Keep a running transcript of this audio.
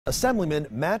Assemblyman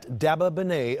Matt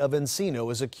Daba of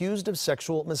Encino is accused of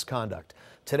sexual misconduct.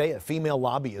 Today, a female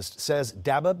lobbyist says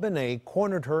Daba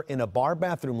cornered her in a bar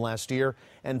bathroom last year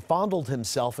and fondled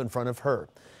himself in front of her.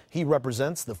 He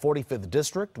represents the 45th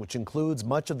District, which includes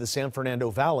much of the San Fernando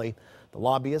Valley. The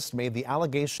lobbyist made the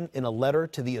allegation in a letter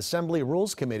to the Assembly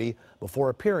Rules Committee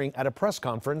before appearing at a press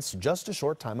conference just a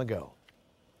short time ago.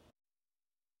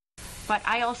 But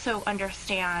I also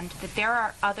understand that there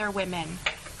are other women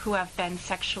who have been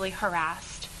sexually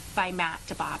harassed by Matt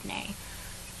Dababneh.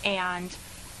 And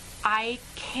I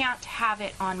can't have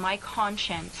it on my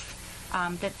conscience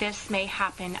that this may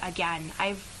happen again.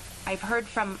 I've heard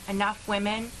from enough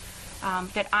women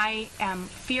that I am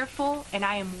fearful and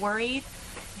I am worried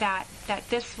that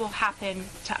this will happen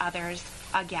to others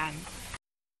again.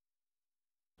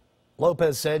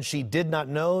 Lopez said she did not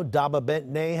know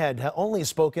Dababneh had only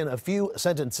spoken a few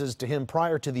sentences to him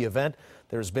prior to the event.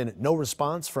 There's been no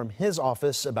response from his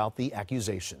office about the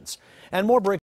accusations. And more breaking